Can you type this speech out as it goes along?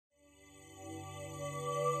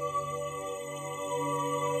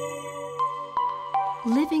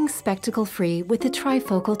Living spectacle-free with the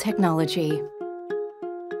trifocal technology.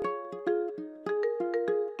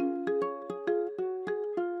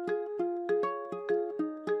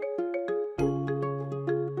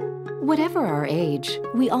 Whatever our age,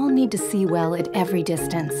 we all need to see well at every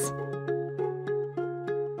distance.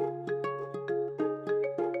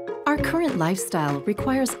 Our current lifestyle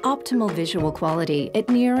requires optimal visual quality at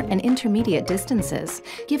near and intermediate distances,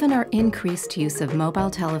 given our increased use of mobile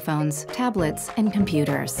telephones, tablets, and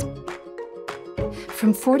computers.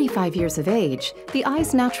 From 45 years of age, the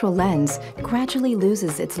eye's natural lens gradually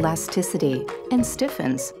loses its elasticity and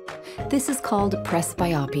stiffens. This is called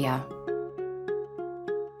presbyopia.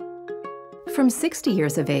 From 60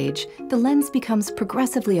 years of age, the lens becomes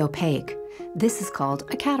progressively opaque. This is called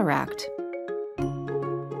a cataract.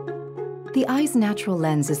 The eye's natural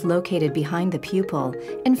lens is located behind the pupil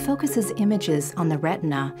and focuses images on the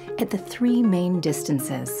retina at the three main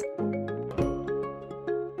distances: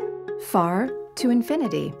 far to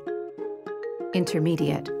infinity,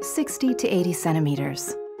 intermediate 60 to 80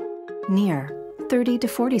 centimeters, near 30 to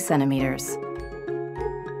 40 centimeters.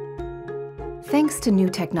 Thanks to new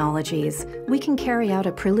technologies, we can carry out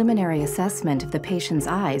a preliminary assessment of the patient's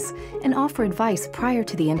eyes and offer advice prior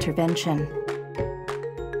to the intervention.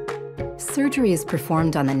 Surgery is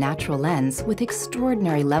performed on the natural lens with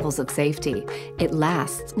extraordinary levels of safety. It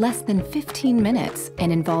lasts less than 15 minutes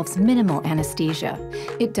and involves minimal anesthesia.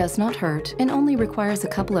 It does not hurt and only requires a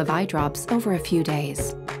couple of eye drops over a few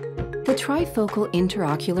days. The trifocal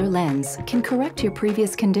intraocular lens can correct your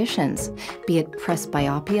previous conditions, be it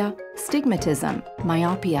presbyopia, stigmatism,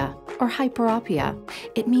 myopia, or hyperopia.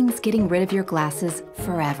 It means getting rid of your glasses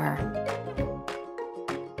forever.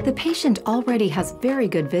 The patient already has very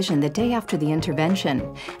good vision the day after the intervention,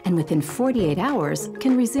 and within 48 hours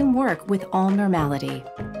can resume work with all normality.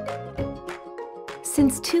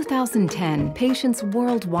 Since 2010, patients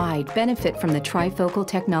worldwide benefit from the trifocal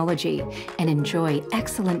technology and enjoy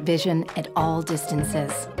excellent vision at all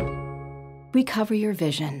distances. We cover your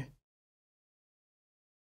vision.